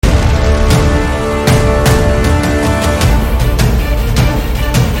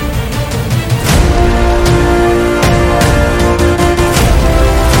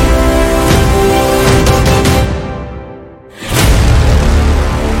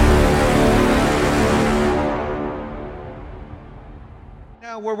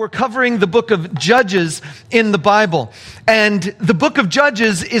where we're covering the book of Judges in the Bible. And the book of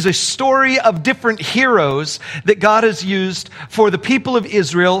Judges is a story of different heroes that God has used for the people of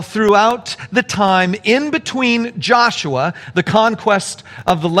Israel throughout the time in between Joshua, the conquest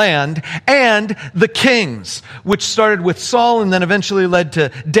of the land, and the kings, which started with Saul and then eventually led to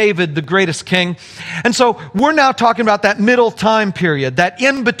David, the greatest king. And so we're now talking about that middle time period, that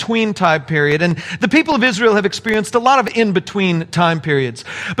in-between time period. And the people of Israel have experienced a lot of in-between time periods.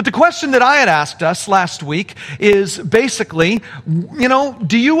 But the question that I had asked us last week is basically,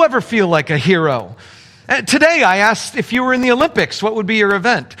 do you ever feel like a hero? Today I asked if you were in the Olympics, what would be your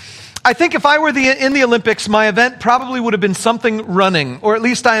event? I think if I were in the Olympics, my event probably would have been something running, or at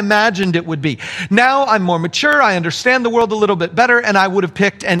least I imagined it would be. Now I'm more mature, I understand the world a little bit better, and I would have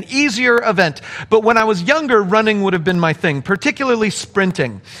picked an easier event. But when I was younger, running would have been my thing, particularly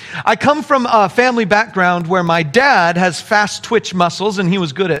sprinting. I come from a family background where my dad has fast twitch muscles, and he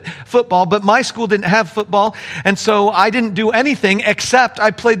was good at football, but my school didn't have football, and so I didn't do anything except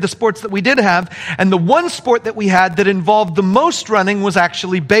I played the sports that we did have, and the one sport that we had that involved the most running was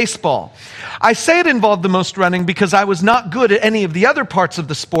actually baseball. I say it involved the most running because I was not good at any of the other parts of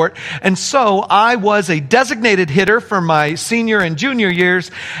the sport, and so I was a designated hitter for my senior and junior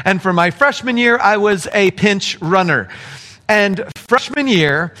years, and for my freshman year, I was a pinch runner. And freshman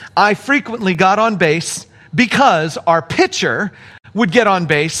year, I frequently got on base because our pitcher would get on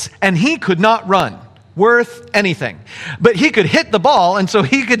base, and he could not run worth anything. But he could hit the ball, and so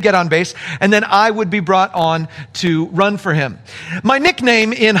he could get on base, and then I would be brought on to run for him. My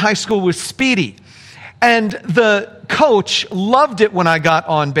nickname in high school was Speedy, and the coach loved it when I got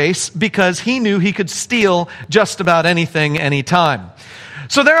on base because he knew he could steal just about anything, anytime.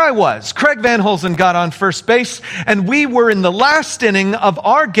 So there I was. Craig Van Holzen got on first base, and we were in the last inning of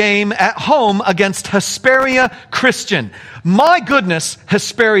our game at home against Hesperia Christian. My goodness,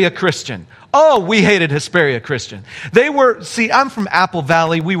 Hesperia Christian. Oh, we hated Hesperia Christian. I'm from Apple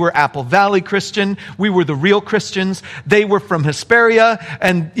Valley. We were Apple Valley Christian. We were the real Christians. They were from Hesperia,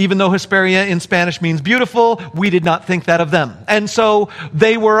 and even though Hesperia in Spanish means beautiful, we did not think that of them. And so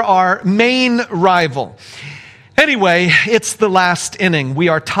they were our main rival. Anyway, it's the last inning. We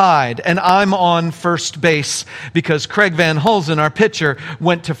are tied, and I'm on first base because Craig Van Holzen, our pitcher,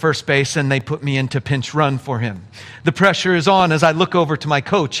 went to first base, and they put me into pinch run for him. The pressure is on as I look over to my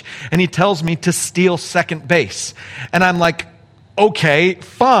coach, and he tells me to steal second base. And I'm like, okay,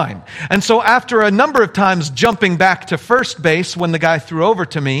 fine. And so after a number of times jumping back to first base when the guy threw over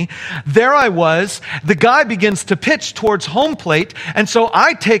to me, there I was. The guy begins to pitch towards home plate, and so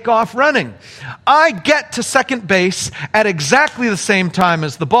I take off running. I get to second base at exactly the same time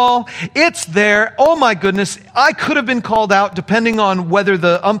as the ball. It's there. Oh my goodness. I could have been called out depending on whether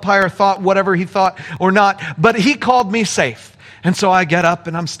the umpire thought whatever he thought or not, but he called me safe. And so I get up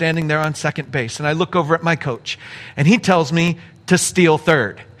and I'm standing there on second base, and I look over at my coach, and he tells me to steal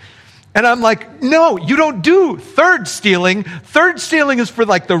third. And I'm like, no, you don't do third stealing. Third stealing is for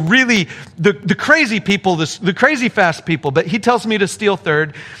like the crazy people, the crazy fast people. But he tells me to steal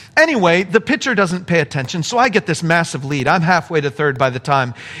third. Anyway, the pitcher doesn't pay attention, so I get this massive lead. I'm halfway to third by the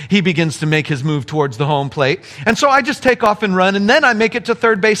time he begins to make his move towards the home plate. And so I just take off and run, and then I make it to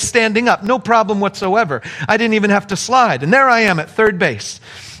third base standing up. No problem whatsoever. I didn't even have to slide. And there I am at third base.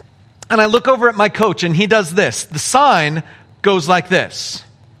 And I look over at my coach, and he does this. The sign goes like this.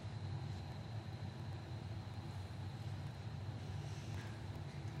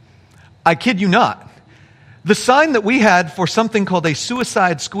 I kid you not. The sign that we had for something called a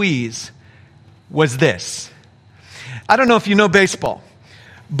suicide squeeze was this. I don't know if you know baseball,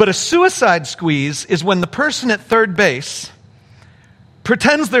 but a suicide squeeze is when the person at third base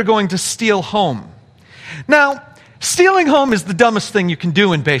pretends they're going to steal home. Now, stealing home is the dumbest thing you can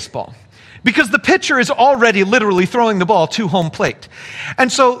do in baseball, because the pitcher is already literally throwing the ball to home plate.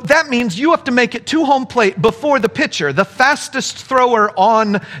 And so that means you have to make it to home plate before the pitcher, the fastest thrower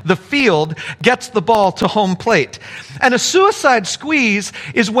on the field, gets the ball to home plate. And a suicide squeeze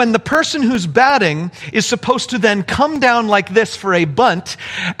is when the person who's batting is supposed to then come down like this for a bunt,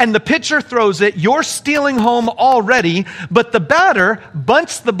 and the pitcher throws it, you're stealing home already, but the batter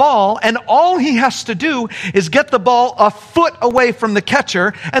bunts the ball, and all he has to do is get the ball a foot away from the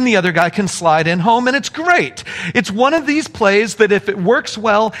catcher, and the other guy can slide in home, and it's great. It's one of these plays that if it works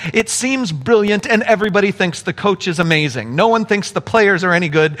well, it seems brilliant, and everybody thinks the coach is amazing. No one thinks the players are any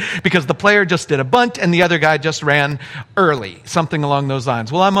good because the player just did a bunt and the other guy just ran early, something along those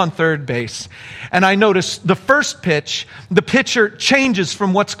lines. Well, I'm on third base, and I notice the first pitch, the pitcher changes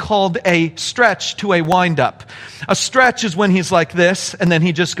from what's called a stretch to a wind-up. A stretch is when he's like this, and then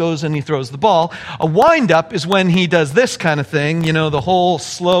he just goes and he throws the ball. A wind-up is when he does this kind of thing, the whole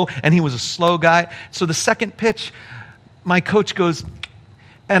slow, and he was a slow guy. So the second pitch, my coach goes,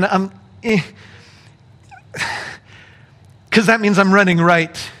 and I'm, because that means I'm running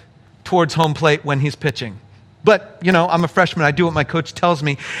right towards home plate when he's pitching. But, I'm a freshman. I do what my coach tells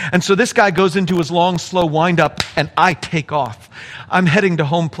me. And so this guy goes into his long, slow wind-up, and I take off. I'm heading to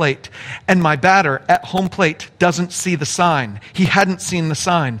home plate. And my batter at home plate doesn't see the sign. He hadn't seen the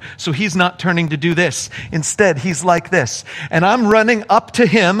sign. So he's not turning to do this. Instead, he's like this. And I'm running up to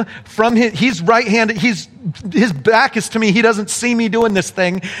him from he's right-handed. His back is to me. He doesn't see me doing this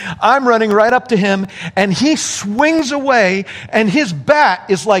thing. I'm running right up to him, and he swings away, and his bat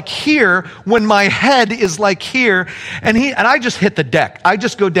is like here when my head is like here, and I just hit the deck. I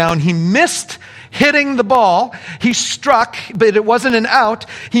just go down. He missed hitting the ball. He struck, but it wasn't an out.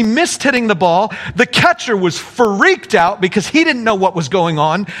 He missed hitting the ball. The catcher was freaked out because he didn't know what was going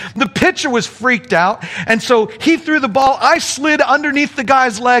on. The pitcher was freaked out, and so he threw the ball. I slid underneath the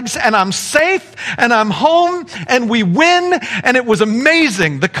guy's legs, and I'm safe, and I'm home, and we win, and it was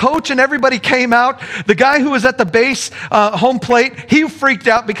amazing. The coach and everybody came out. The guy who was at the base, home plate, he freaked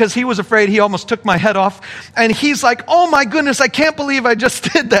out because he was afraid he almost took my head off, and he's like, "Oh my goodness, I can't believe I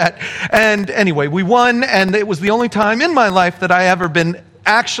just did that." And anyway, we won, and it was the only time in my life that I ever been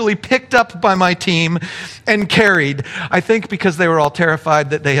actually picked up by my team and carried. I think because they were all terrified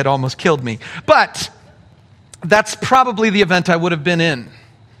that they had almost killed me. But that's probably the event I would have been in.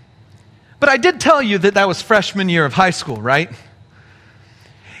 But I did tell you that was freshman year of high school, right?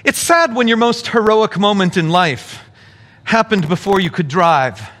 It's sad when your most heroic moment in life happened before you could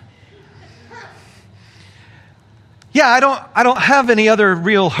drive. Yeah, I don't have any other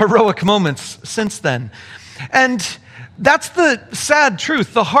real heroic moments since then. And that's the sad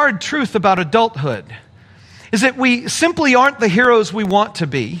truth, the hard truth about adulthood, is that we simply aren't the heroes we want to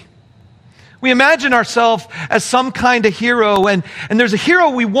be. We imagine ourselves as some kind of hero, and there's a hero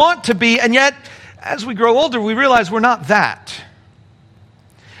we want to be, and yet, as we grow older, we realize we're not that.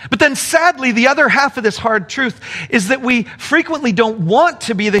 But then sadly, the other half of this hard truth is that we frequently don't want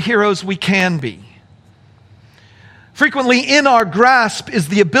to be the heroes we can be. Frequently in our grasp is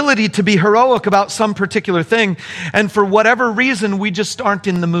the ability to be heroic about some particular thing, and for whatever reason, we just aren't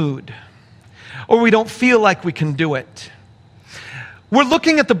in the mood, or we don't feel like we can do it. We're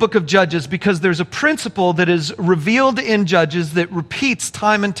looking at the book of Judges because there's a principle that is revealed in Judges that repeats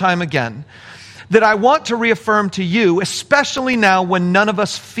time and time again that I want to reaffirm to you, especially now when none of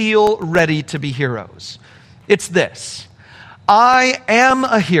us feel ready to be heroes. It's this: I am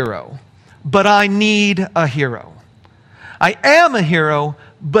a hero, but I need a hero. I am a hero,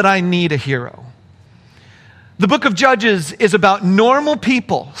 but I need a hero. The book of Judges is about normal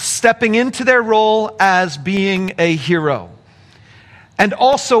people stepping into their role as being a hero, and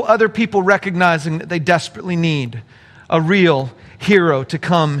also other people recognizing that they desperately need a real hero to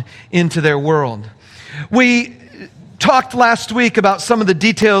come into their world. We talked last week about some of the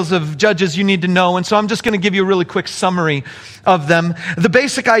details of Judges you need to know, and so I'm just going to give you a really quick summary of them. The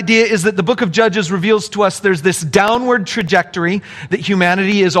basic idea is that the book of Judges reveals to us there's this downward trajectory that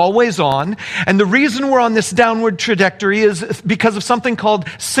humanity is always on, and the reason we're on this downward trajectory is because of something called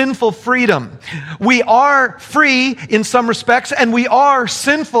sinful freedom. We are free in some respects, and we are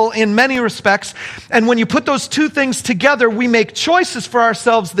sinful in many respects, and when you put those two things together, we make choices for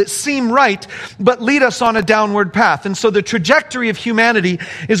ourselves that seem right, but lead us on a downward path. And so the trajectory of humanity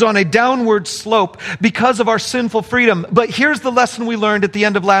is on a downward slope because of our sinful freedom. But here's the lesson we learned at the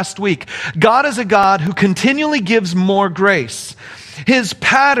end of last week. God is a God who continually gives more grace. His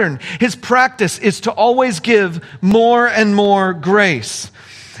pattern, his practice is to always give more and more grace.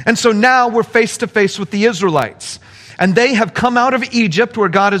 And so now we're face to face with the Israelites. And they have come out of Egypt where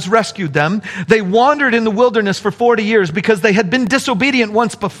God has rescued them. They wandered in the wilderness for 40 years because they had been disobedient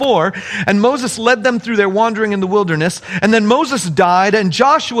once before. And Moses led them through their wandering in the wilderness. And then Moses died and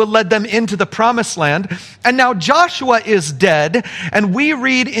Joshua led them into the promised land. And now Joshua is dead. And we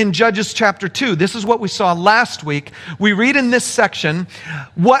read in Judges chapter 2, this is what we saw last week. We read in this section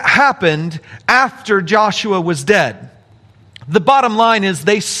what happened after Joshua was dead. The bottom line is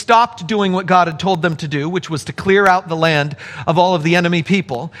they stopped doing what God had told them to do, which was to clear out the land of all of the enemy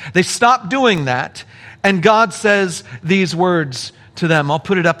people. They stopped doing that, and God says these words to them. I'll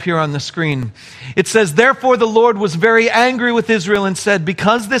put it up here on the screen. It says, "Therefore the Lord was very angry with Israel and said,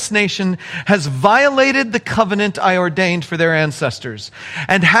 because this nation has violated the covenant I ordained for their ancestors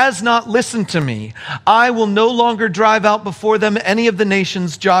and has not listened to me, I will no longer drive out before them any of the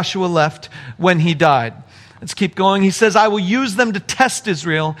nations Joshua left when he died." Let's keep going. He says, "I will use them to test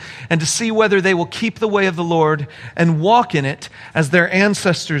Israel and to see whether they will keep the way of the Lord and walk in it as their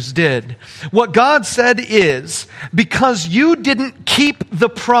ancestors did." What God said is, because you didn't keep the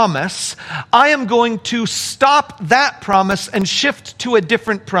promise, I am going to stop that promise and shift to a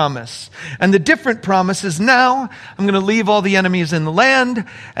different promise. And the different promise is, now I'm going to leave all the enemies in the land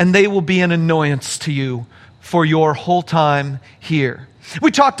and they will be an annoyance to you for your whole time here.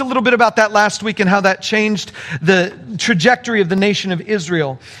 We talked a little bit about that last week and how that changed the trajectory of the nation of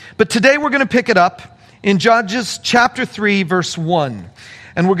Israel. But today we're going to pick it up in Judges chapter 3, verse 1.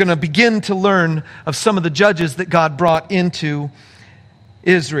 And we're going to begin to learn of some of the judges that God brought into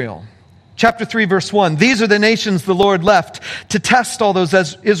Israel. Chapter 3, verse 1. "These are the nations the Lord left to test all those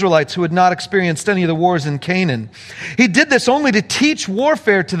Israelites who had not experienced any of the wars in Canaan. He did this only to teach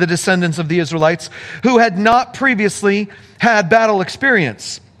warfare to the descendants of the Israelites who had not previously had battle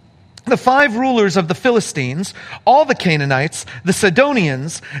experience. The 5 rulers of the Philistines, all the Canaanites, the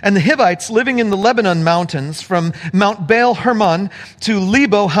Sidonians, and the Hivites living in the Lebanon mountains from Mount Baal Hermon to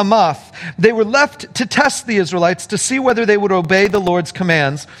Lebo Hamath, they were left to test the Israelites to see whether they would obey the Lord's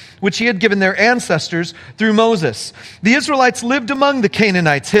commands, which he had given their ancestors through Moses. The Israelites lived among the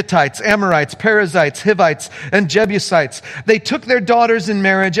Canaanites, Hittites, Amorites, Perizzites, Hivites, and Jebusites. They took their daughters in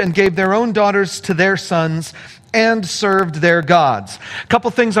marriage and gave their own daughters to their sons and served their gods." A couple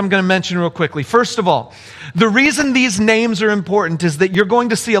things I'm going to mention real quickly. First of all, the reason these names are important is that you're going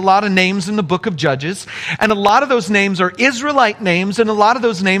to see a lot of names in the book of Judges, and a lot of those names are Israelite names, and a lot of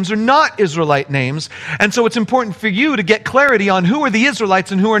those names are not Israelite names. And so it's important for you to get clarity on who are the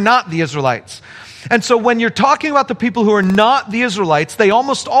Israelites and who are not the Israelites. And so when you're talking about the people who are not the Israelites, they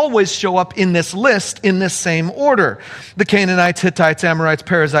almost always show up in this list in this same order. The Canaanites, Hittites, Amorites,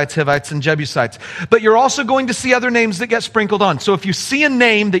 Perizzites, Hivites, and Jebusites. But you're also going to see other names that get sprinkled on. So if you see a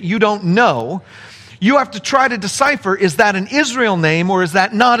name that you don't know, you have to try to decipher, is that an Israel name or is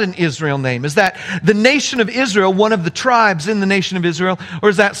that not an Israel name? Is that the nation of Israel, one of the tribes in the nation of Israel, or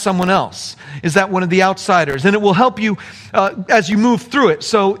is that someone else? Is that one of the outsiders? And it will help you as you move through it.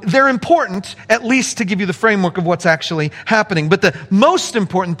 So they're important, at least to give you the framework of what's actually happening. But the most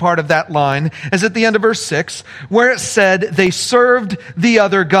important part of that line is at the end of verse 6, where it said, they served the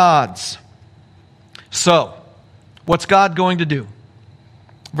other gods. So, what's God going to do?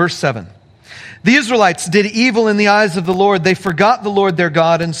 Verse 7. "The Israelites did evil in the eyes of the Lord. They forgot the Lord their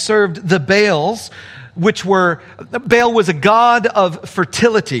God and served the Baals, Baal was a god of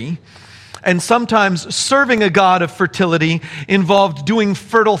fertility. And sometimes serving a god of fertility involved doing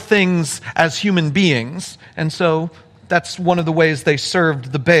fertile things as human beings. And so that's one of the ways they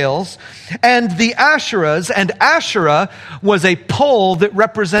served the Baals. And the Asherahs, and Asherah was a pole that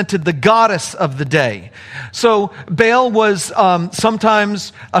represented the goddess of the day. So Baal was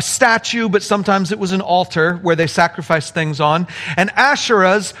sometimes a statue, but sometimes it was an altar where they sacrificed things on. And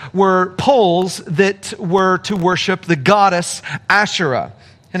Asherahs were poles that were to worship the goddess Asherah.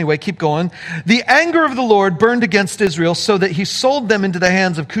 Anyway, keep going. "The anger of the Lord burned against Israel so that he sold them into the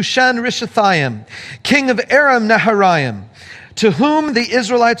hands of Cushan-Rishathaim, king of Aram-Naharaim, to whom the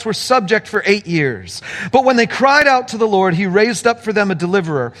Israelites were subject for 8 years. But when they cried out to the Lord, he raised up for them a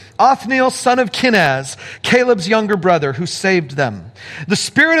deliverer, Othniel, son of Kenaz, Caleb's younger brother, who saved them. The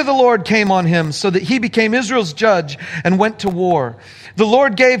Spirit of the Lord came on him so that he became Israel's judge and went to war. The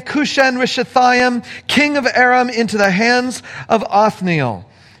Lord gave Cushan-Rishathaim, king of Aram, into the hands of Othniel,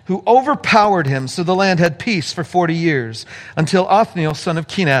 who overpowered him, so the land had peace for 40 years, until Othniel, son of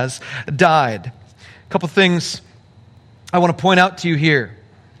Kenaz, died." A couple things I want to point out to you here.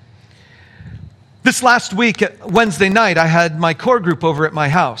 This last week, Wednesday night, I had my core group over at my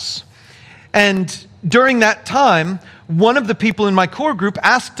house. And during that time, one of the people in my core group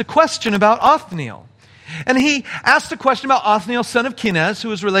asked a question about Othniel. And he asked a question about Othniel, son of Kenaz, who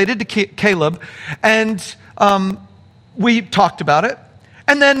was related to Caleb. And we talked about it.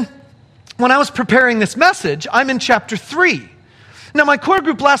 And then when I was preparing this message, I'm in chapter 3. Now, my core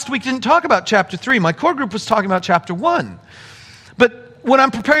group last week didn't talk about chapter 3. My core group was talking about chapter 1. But when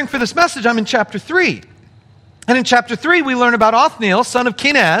I'm preparing for this message, I'm in chapter 3. And in chapter 3, we learn about Othniel, son of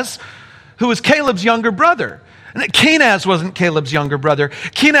Kenaz, who was Caleb's younger brother. And Kenaz wasn't Caleb's younger brother.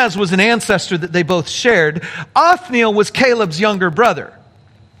 Kenaz was an ancestor that they both shared. Othniel was Caleb's younger brother.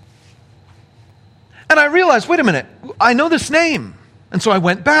 And I realized, wait a minute, I know this name. And so I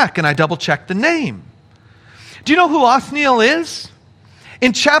went back and I double-checked the name. Do you know who Othniel is?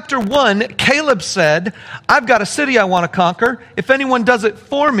 In chapter 1, Caleb said, I've got a city I want to conquer. If anyone does it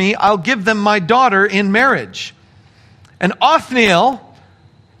for me, I'll give them my daughter in marriage. And Othniel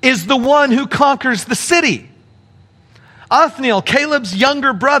is the one who conquers the city. Othniel, Caleb's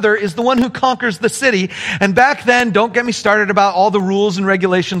younger brother, is the one who conquers the city. And back then, don't get me started about all the rules and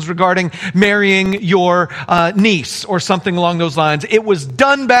regulations regarding marrying your niece or something along those lines. It was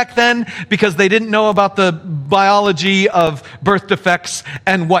done back then because they didn't know about the biology of birth defects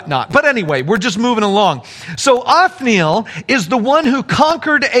and whatnot. But anyway, we're just moving along. So Othniel is the one who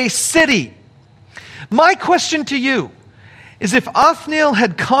conquered a city. My question to you is, if Othniel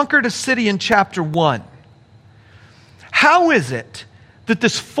had conquered a city in chapter 1, how is it that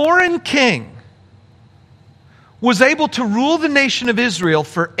this foreign king was able to rule the nation of Israel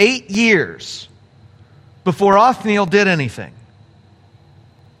for 8 years before Othniel did anything?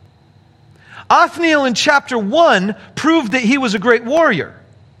 Othniel in chapter 1 proved that he was a great warrior.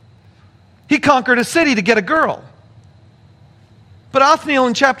 He conquered a city to get a girl. But Othniel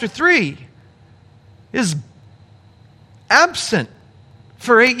in chapter 3 is absent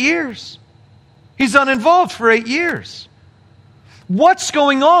for 8 years. He's uninvolved for 8 years. What's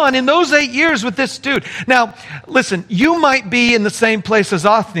going on in those 8 years with this dude? Now, listen, you might be in the same place as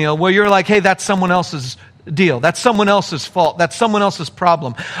Othniel where you're like, hey, that's someone else's deal. That's someone else's fault. That's someone else's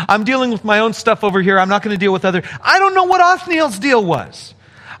problem. I'm dealing with my own stuff over here. I'm not going to deal with other. I don't know what Othniel's deal was.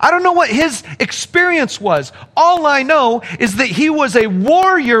 I don't know what his experience was. All I know is that he was a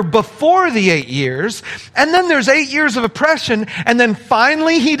warrior before the 8 years, and then there's 8 years of oppression, and then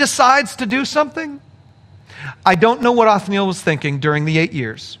finally he decides to do something. I don't know what Othniel was thinking during the 8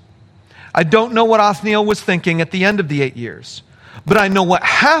 years. I don't know what Othniel was thinking at the end of the 8 years. But I know what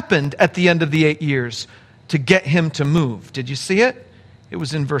happened at the end of the 8 years to get him to move. Did you see it? It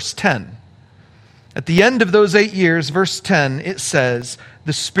was in verse 10. At the end of those 8 years, verse 10, it says,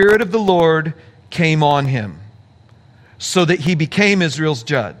 the Spirit of the Lord came on him, so that he became Israel's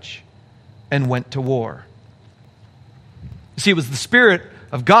judge and went to war. You see, it was the Spirit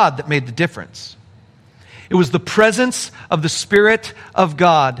of God that made the difference. It was the presence of the Spirit of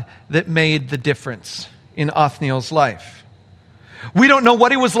God that made the difference in Othniel's life. We don't know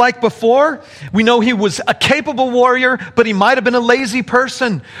what he was like before. We know he was a capable warrior, but he might have been a lazy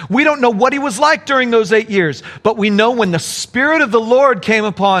person. We don't know what he was like during those 8 years, but we know when the Spirit of the Lord came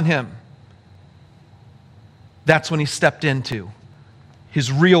upon him, that's when he stepped into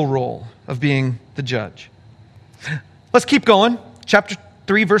his real role of being the judge. Let's keep going. Chapter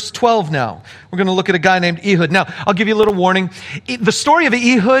 3, verse 12 now. We're going to look at a guy named Ehud. Now, I'll give you a little warning. The story of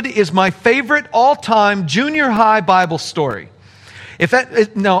Ehud is my favorite all-time junior high Bible story.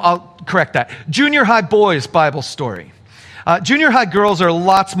 I'll correct that. Junior high boys Bible story. Junior high girls are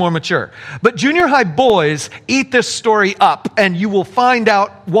lots more mature. But junior high boys eat this story up, and you will find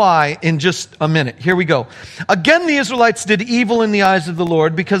out why in just a minute. Here we go. Again, the Israelites did evil in the eyes of the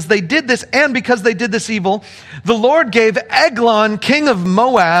Lord because they did this, and because they did this evil, the Lord gave Eglon, king of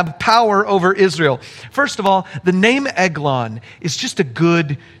Moab, power over Israel. First of all, the name Eglon is just a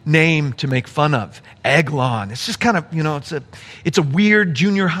good name to make fun of. Eglon. It's just kind of, it's a weird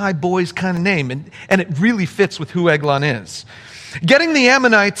junior high boys kind of name, and it really fits with who Eglon is. Getting the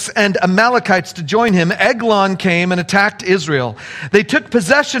Ammonites and Amalekites to join him, Eglon came and attacked Israel. They took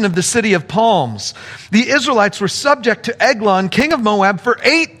possession of the city of palms. The Israelites were subject to Eglon, king of Moab, for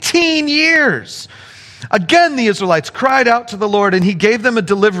 18 years. Again, the Israelites cried out to the Lord, and he gave them a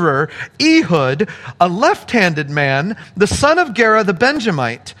deliverer, Ehud, a left-handed man, the son of Gera the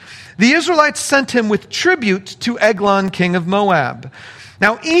Benjamite. The Israelites sent him with tribute to Eglon, king of Moab.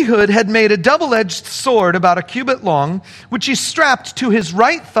 Now Ehud had made a double-edged sword about a cubit long, which he strapped to his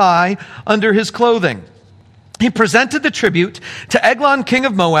right thigh under his clothing. He presented the tribute to Eglon, king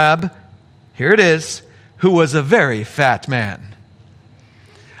of Moab, here it is, who was a very fat man.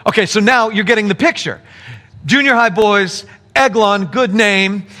 Okay, so now you're getting the picture. Junior high boys, Eglon, good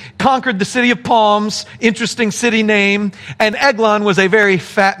name, conquered the city of palms, interesting city name, and Eglon was a very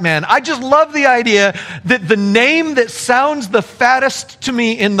fat man. I just love the idea that the name that sounds the fattest to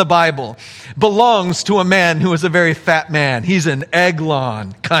me in the Bible belongs to a man who is a very fat man. He's an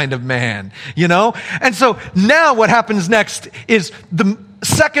Eglon kind of man, And so now what happens next is the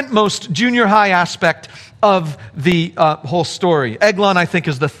second most junior high aspect of the whole story. Eglon, I think,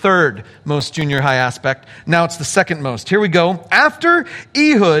 is the third most junior high aspect. Now it's the second most. Here we go. After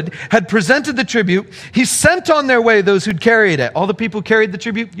Ehud had presented the tribute, he sent on their way those who'd carried it. All the people who carried the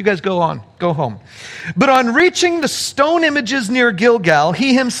tribute, you guys go on. Go home. But on reaching the stone images near Gilgal,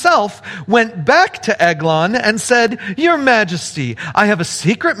 he himself went back to Eglon and said, Your Majesty, I have a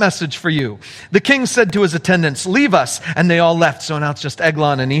secret message for you. The king said to his attendants, Leave us. And they all left. So now it's just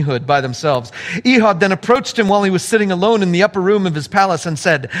Eglon and Ehud by themselves. Ehud then approached him while he was sitting alone in the upper room of his palace and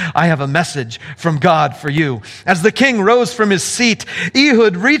said, I have a message from God for you. As the king rose from his seat,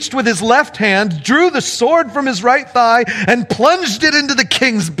 Ehud reached with his left hand, drew the sword from his right thigh, and plunged it into the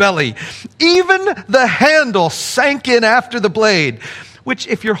king's belly. Even the handle sank in after the blade, which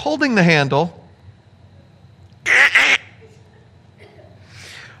if you're holding the handle,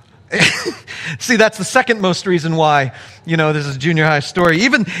 see, that's the second most reason why, this is a junior high story.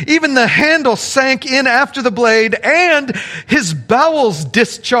 Even the handle sank in after the blade and his bowels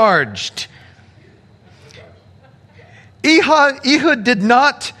discharged. Ehud did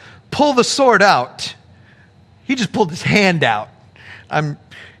not pull the sword out. He just pulled his hand out.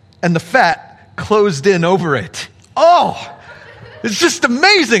 And the fat closed in over it. Oh, it's just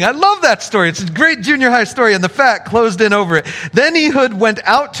amazing. I love that story. It's a great junior high story, and the fat closed in over it. Then Ehud went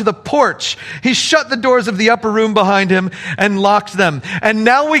out to the porch. He shut the doors of the upper room behind him and locked them. And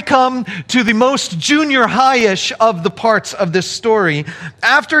now we come to the most junior high-ish of the parts of this story.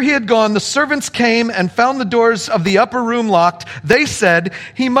 After he had gone, the servants came and found the doors of the upper room locked. They said,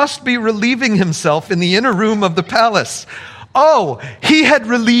 He must be relieving himself in the inner room of the palace. Oh, he had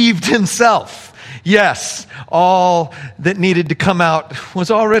relieved himself. Yes, all that needed to come out was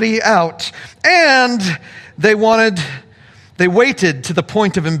already out. And they waited to the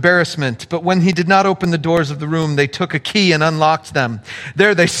point of embarrassment. But when he did not open the doors of the room, they took a key and unlocked them.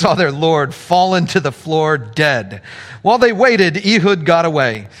 There they saw their Lord fallen to the floor dead. While they waited, Ehud got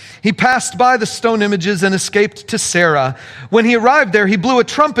away. He passed by the stone images and escaped to Sarah. When he arrived there, he blew a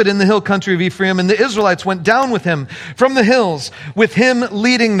trumpet in the hill country of Ephraim, and the Israelites went down with him from the hills, with him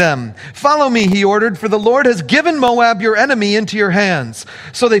leading them. Follow me, he ordered, for the Lord has given Moab, your enemy, into your hands.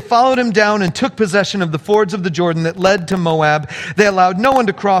 So they followed him down and took possession of the fords of the Jordan that led to Moab. They allowed no one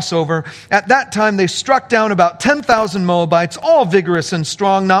to cross over. At that time, they struck down about 10,000 Moabites, all vigorous and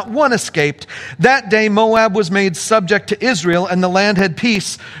strong. Not one escaped. That day, Moab was made subject to Israel, and the land had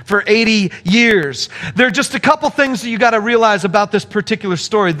peace for 80 years. There are just a couple things that you got to realize about this particular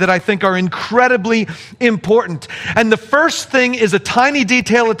story that I think are incredibly important. And the first thing is a tiny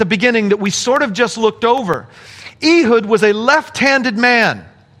detail at the beginning that we sort of just looked over. Ehud was a left-handed man.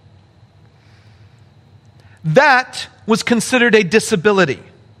 That was considered a disability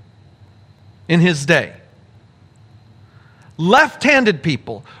in his day. Left-handed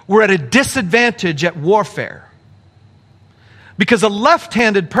people were at a disadvantage at warfare because a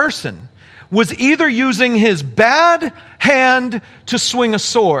left-handed person was either using his bad hand to swing a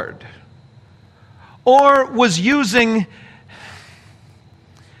sword or was using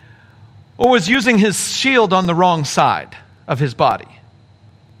his shield on the wrong side of his body.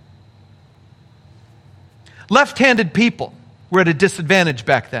 Left-handed people were at a disadvantage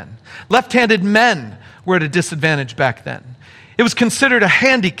back then. Left-handed men were at a disadvantage back then. It was considered a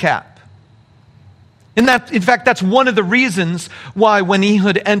handicap. In fact, that's one of the reasons why when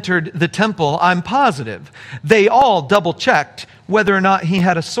Ehud entered the temple, I'm positive, they all double-checked whether or not he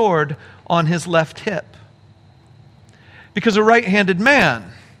had a sword on his left hip. Because a right-handed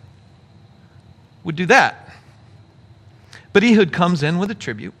man would do that. But Ehud comes in with a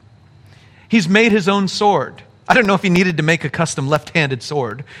tribute. He's made his own sword. I don't know if he needed to make a custom left-handed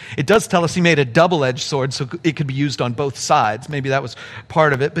sword. It does tell us he made a double-edged sword so it could be used on both sides. Maybe that was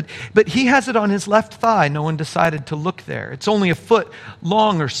part of it. But he has it on his left thigh. No one decided to look there. It's only a foot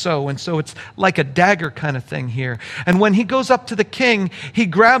long or so, and so it's like a dagger kind of thing here. And when he goes up to the king, he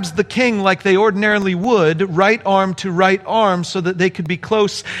grabs the king like they ordinarily would, right arm to right arm, so that they could be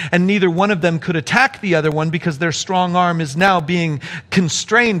close, and neither one of them could attack the other one because their strong arm is now being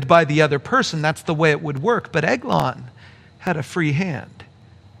constrained by the other person. That's the way it would work. But Eglon had a free hand.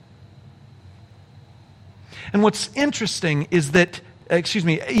 And what's interesting is that,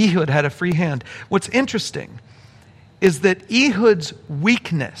 Ehud had a free hand. What's interesting is that Ehud's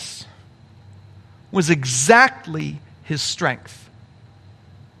weakness was exactly his strength.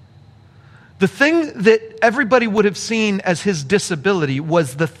 The thing that everybody would have seen as his disability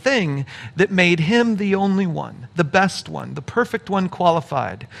was the thing that made him the only one, the best one, the perfect one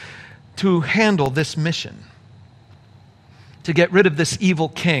qualified to handle this mission, to get rid of this evil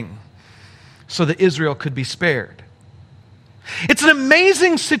king so that Israel could be spared. It's an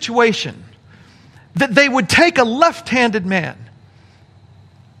amazing situation that they would take a left-handed man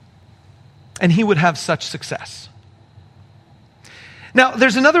and he would have such success. Now,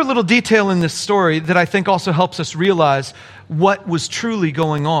 there's another little detail in this story that I think also helps us realize what was truly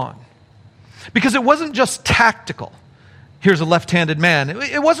going on. Because it wasn't just tactical. Here's a left-handed man.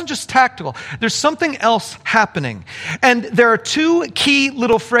 It wasn't just tactical. There's something else happening. And there are two key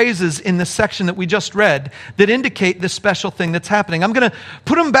little phrases in this section that we just read that indicate this special thing that's happening. I'm going to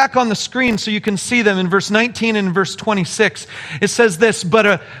put them back on the screen so you can see them in verse 19 and in verse 26. It says this,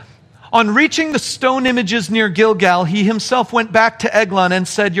 but on reaching the stone images near Gilgal, he himself went back to Eglon and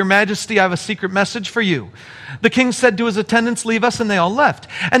said, Your Majesty, I have a secret message for you. The king said to his attendants, Leave us, and they all left.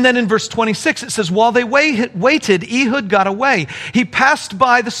 And then in verse 26, it says, While they waited, Ehud got away. He passed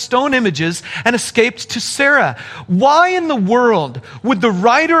by the stone images and escaped to Sarah. Why in the world would the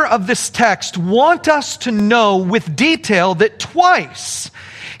writer of this text want us to know with detail that twice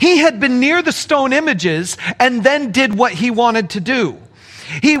he had been near the stone images and then did what he wanted to do?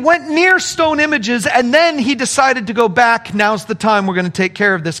 He went near stone images and then he decided to go back. Now's the time we're going to take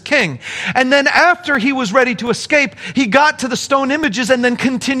care of this king. And then after he was ready to escape, he got to the stone images and then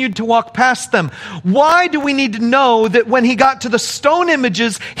continued to walk past them. Why do we need to know that when he got to the stone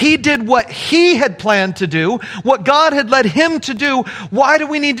images, he did what he had planned to do, what God had led him to do? Why do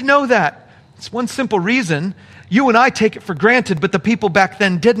we need to know that? It's one simple reason. You and I take it for granted, but the people back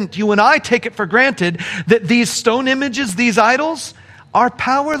then didn't. You and I take it for granted that these stone images, these idols, are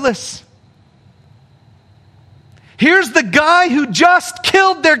powerless. Here's the guy who just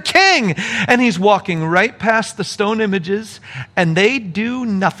killed their king, and he's walking right past the stone images, and they do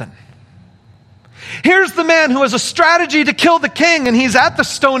nothing. Here's the man who has a strategy to kill the king, and he's at the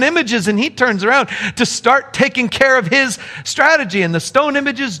stone images, and he turns around to start taking care of his strategy, and the stone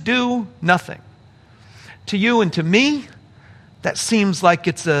images do nothing. To you and to me, that seems like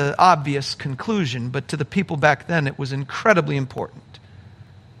it's an obvious conclusion, but to the people back then, it was incredibly important.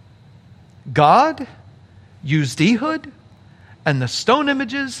 God used Ehud, and the stone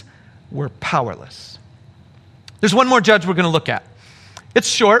images were powerless. There's one more judge we're going to look at. It's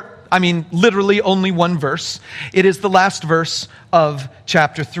short. I mean, literally only one verse. It is the last verse of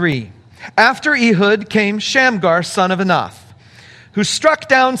chapter 3. After Ehud came Shamgar, son of Anath, who struck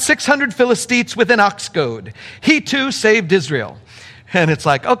down 600 Philistines with an ox goad. He too saved Israel. And it's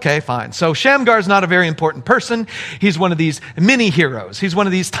like, okay, fine. So Shamgar's not a very important person. He's one of these mini heroes. He's one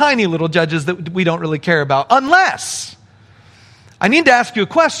of these tiny little judges that we don't really care about. Unless, I need to ask you a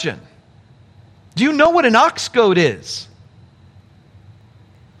question. Do you know what an ox goad is?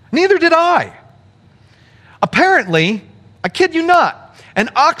 Neither did I. Apparently, I kid you not, an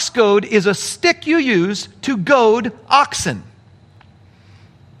ox goad is a stick you use to goad oxen.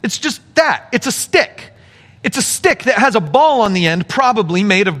 It's just that. It's a stick. It's a stick that has a ball on the end, probably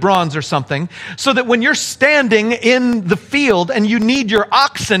made of bronze or something, so that when you're standing in the field and you need your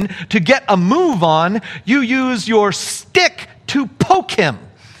oxen to get a move on, you use your stick to poke him.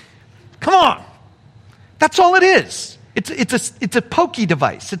 Come on. That's all it is. It's a pokey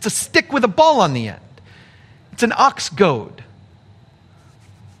device. It's a stick with a ball on the end. It's an ox goad.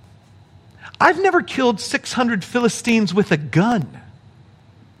 I've never killed 600 Philistines with a gun.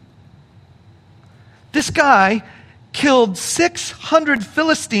 This guy killed 600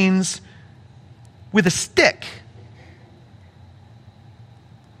 Philistines with a stick.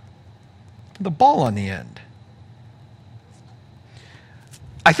 The ball on the end.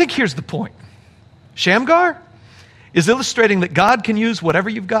 I think here's the point. Shamgar is illustrating that God can use whatever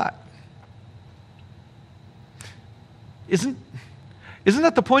you've got. Isn't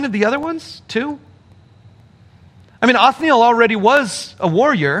that the point of the other ones, too? I mean, Othniel already was a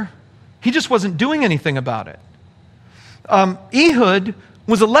warrior. He just wasn't doing anything about it. Ehud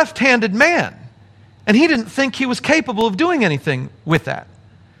was a left-handed man, and he didn't think he was capable of doing anything with that.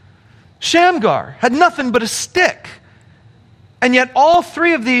 Shamgar had nothing but a stick. And yet all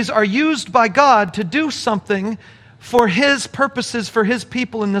three of these are used by God to do something for his purposes, for his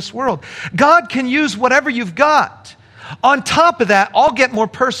people in this world. God can use whatever you've got. On top of that, I'll get more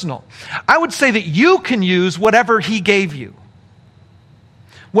personal. I would say that you can use whatever he gave you.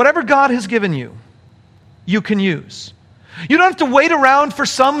 Whatever God has given you, you can use. You don't have to wait around for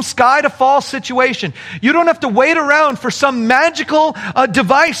some sky to fall situation. You don't have to wait around for some magical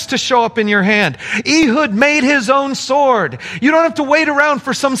device to show up in your hand. Ehud made his own sword. You don't have to wait around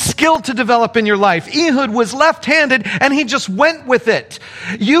for some skill to develop in your life. Ehud was left-handed and he just went with it.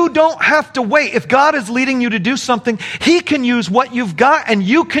 You don't have to wait. If God is leading you to do something, he can use what you've got and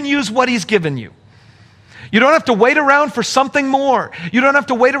you can use what he's given you. You don't have to wait around for something more. You don't have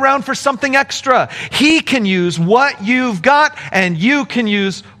to wait around for something extra. He can use what you've got, and you can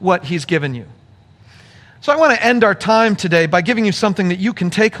use what he's given you. So I want to end our time today by giving you something that you can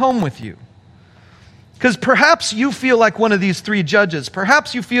take home with you. Because perhaps you feel like one of these three judges.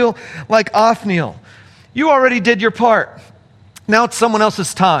 Perhaps you feel like Othniel. You already did your part. Now it's someone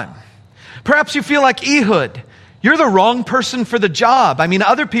else's time. Perhaps you feel like Ehud. You're the wrong person for the job. I mean,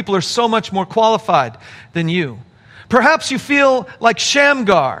 other people are so much more qualified than you. Perhaps you feel like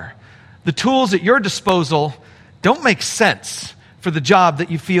Shamgar. The tools at your disposal don't make sense for the job that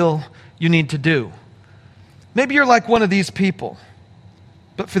you feel you need to do. Maybe you're like one of these people.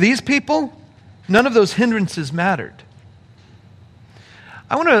 But for these people, none of those hindrances mattered.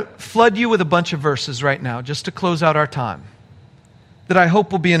 I want to flood you with a bunch of verses right now, just to close out our time, that I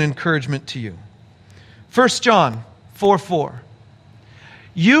hope will be an encouragement to you. 1 John 4:4.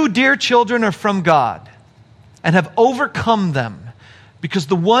 You, dear children, are from God and have overcome them, because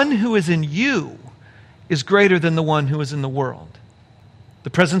the one who is in you is greater than the one who is in the world. The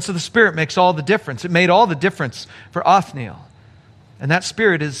presence of the Spirit makes all the difference. It made all the difference for Othniel. And that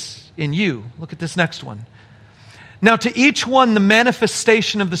Spirit is in you. Look at this next one. Now to each one the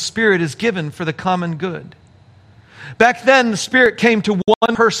manifestation of the Spirit is given for the common good. Back then, the Spirit came to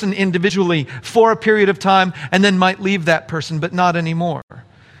one person individually for a period of time and then might leave that person, but not anymore.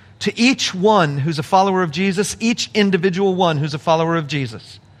 To each one who's a follower of Jesus, each individual one who's a follower of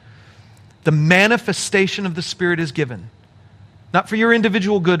Jesus, the manifestation of the Spirit is given. Not for your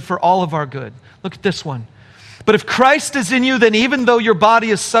individual good, for all of our good. Look at this one. But if Christ is in you, then even though your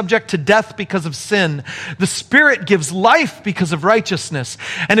body is subject to death because of sin, the Spirit gives life because of righteousness.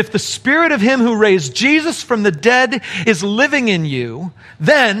 And if the Spirit of Him who raised Jesus from the dead is living in you,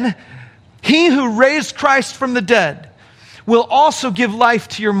 then He who raised Christ from the dead will also give life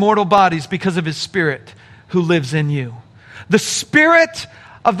to your mortal bodies because of His Spirit who lives in you. The Spirit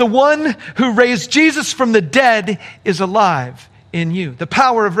of the one who raised Jesus from the dead is alive in you. The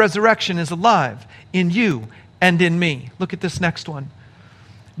power of resurrection is alive in you and in me. Look at this next one.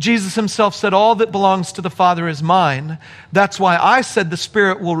 Jesus Himself said, all that belongs to the Father is mine. That's why I said the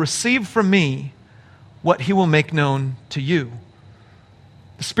Spirit will receive from me what He will make known to you.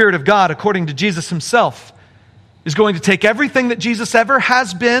 The Spirit of God, according to Jesus Himself, is going to take everything that Jesus ever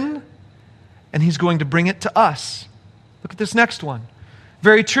has been, and He's going to bring it to us. Look at this next one.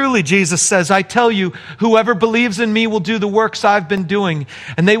 Very truly, Jesus says, I tell you, whoever believes in me will do the works I've been doing,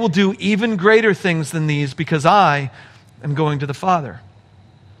 and they will do even greater things than these, because I am going to the Father.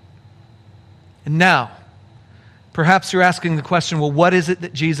 And now, perhaps you're asking the question, well, what is it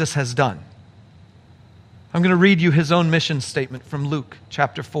that Jesus has done? I'm going to read you His own mission statement from Luke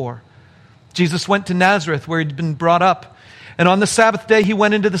chapter 4. Jesus went to Nazareth, where He'd been brought up. And on the Sabbath day, He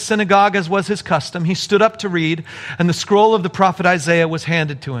went into the synagogue, as was His custom. He stood up to read, and the scroll of the prophet Isaiah was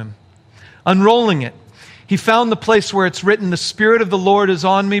handed to Him. Unrolling it, He found the place where it's written, the Spirit of the Lord is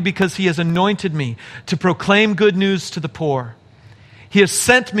on me, because He has anointed me to proclaim good news to the poor. He has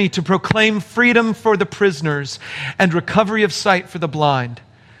sent me to proclaim freedom for the prisoners and recovery of sight for the blind,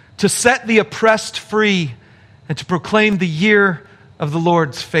 to set the oppressed free, and to proclaim the year of the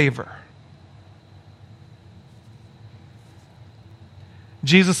Lord's favor.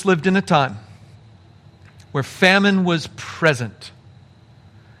 Jesus lived in a time where famine was present,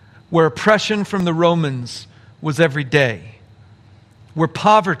 where oppression from the Romans was every day, where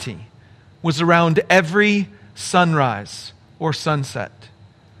poverty was around every sunrise or sunset.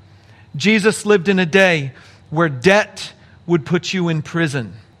 Jesus lived in a day where debt would put you in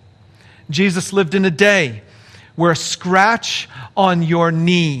prison. Jesus lived in a day where a scratch on your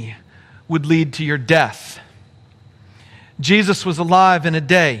knee would lead to your death. Jesus was alive in a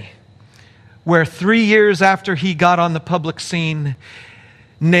day where 3 years after He got on the public scene,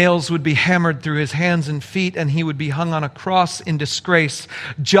 nails would be hammered through His hands and feet, and He would be hung on a cross in disgrace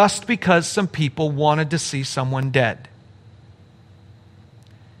just because some people wanted to see someone dead.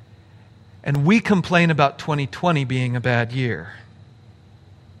 And we complain about 2020 being a bad year.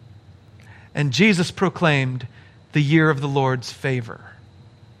 And Jesus proclaimed the year of the Lord's favor.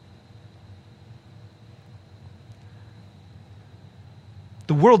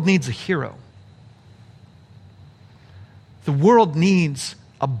 The world needs a hero. The world needs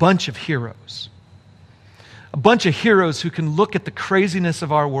a bunch of heroes. A bunch of heroes who can look at the craziness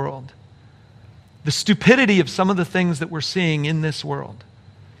of our world, the stupidity of some of the things that we're seeing in this world,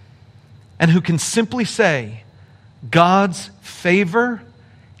 and who can simply say, God's favor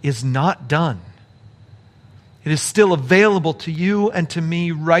is not done. It is still available to you and to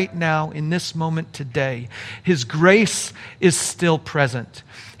me right now in this moment today. His grace is still present.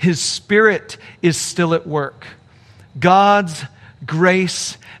 His Spirit is still at work. God's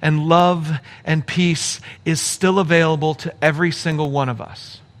grace and love and peace is still available to every single one of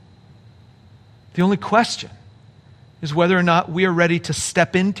us. The only question is whether or not we are ready to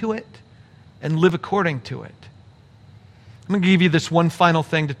step into it and live according to it. I'm going to give you this one final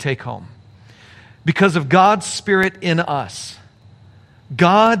thing to take home. Because of God's Spirit in us,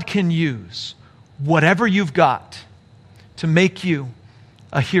 God can use whatever you've got to make you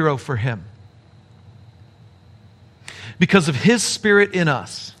a hero for Him. Because of His Spirit in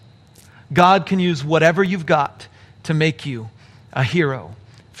us, God can use whatever you've got to make you a hero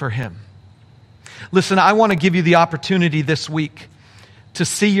for Him. Listen, I want to give you the opportunity this week to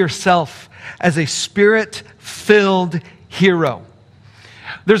see yourself as a Spirit-filled hero.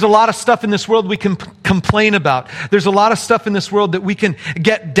 There's a lot of stuff in this world we can complain about. There's a lot of stuff in this world that we can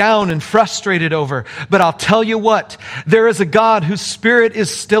get down and frustrated over. But I'll tell you what, there is a God whose Spirit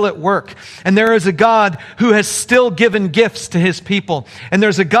is still at work. And there is a God who has still given gifts to His people. And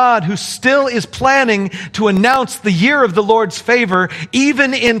there's a God who still is planning to announce the year of the Lord's favor,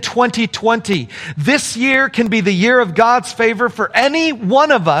 even in 2020. This year can be the year of God's favor for any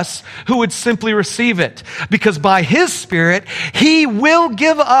one of us who would simply receive it. Because by His Spirit, He will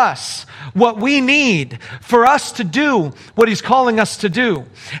give us what we need for us to do what He's calling us to do.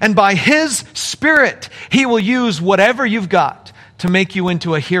 And by His Spirit, He will use whatever you've got to make you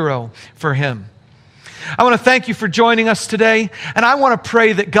into a hero for Him. I want to thank you for joining us today, and I want to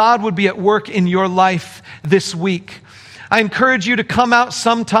pray that God would be at work in your life this week. I encourage you to come out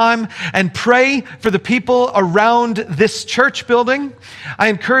sometime and pray for the people around this church building. I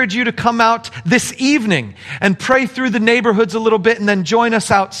encourage you to come out this evening and pray through the neighborhoods a little bit and then join us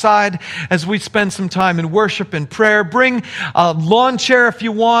outside as we spend some time in worship and prayer. Bring a lawn chair if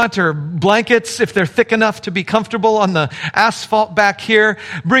you want, or blankets if they're thick enough to be comfortable on the asphalt back here.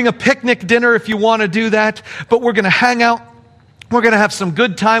 Bring a picnic dinner if you want to do that. But we're going to hang out. We're going to have some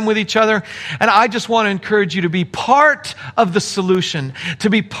good time with each other. And I just want to encourage you to be part of the solution, to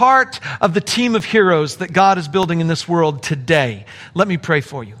be part of the team of heroes that God is building in this world today. Let me pray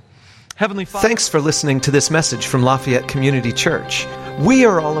for you. Heavenly Father. Thanks for listening to this message from Lafayette Community Church. We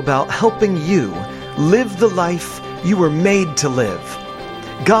are all about helping you live the life you were made to live.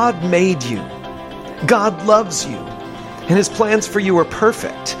 God made you. God loves you. And His plans for you are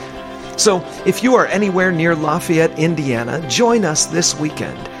perfect. So if you are anywhere near Lafayette, Indiana, join us this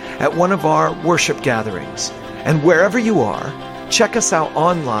weekend at one of our worship gatherings. And wherever you are, check us out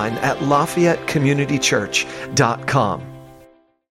online at LafayetteCommunityChurch.com.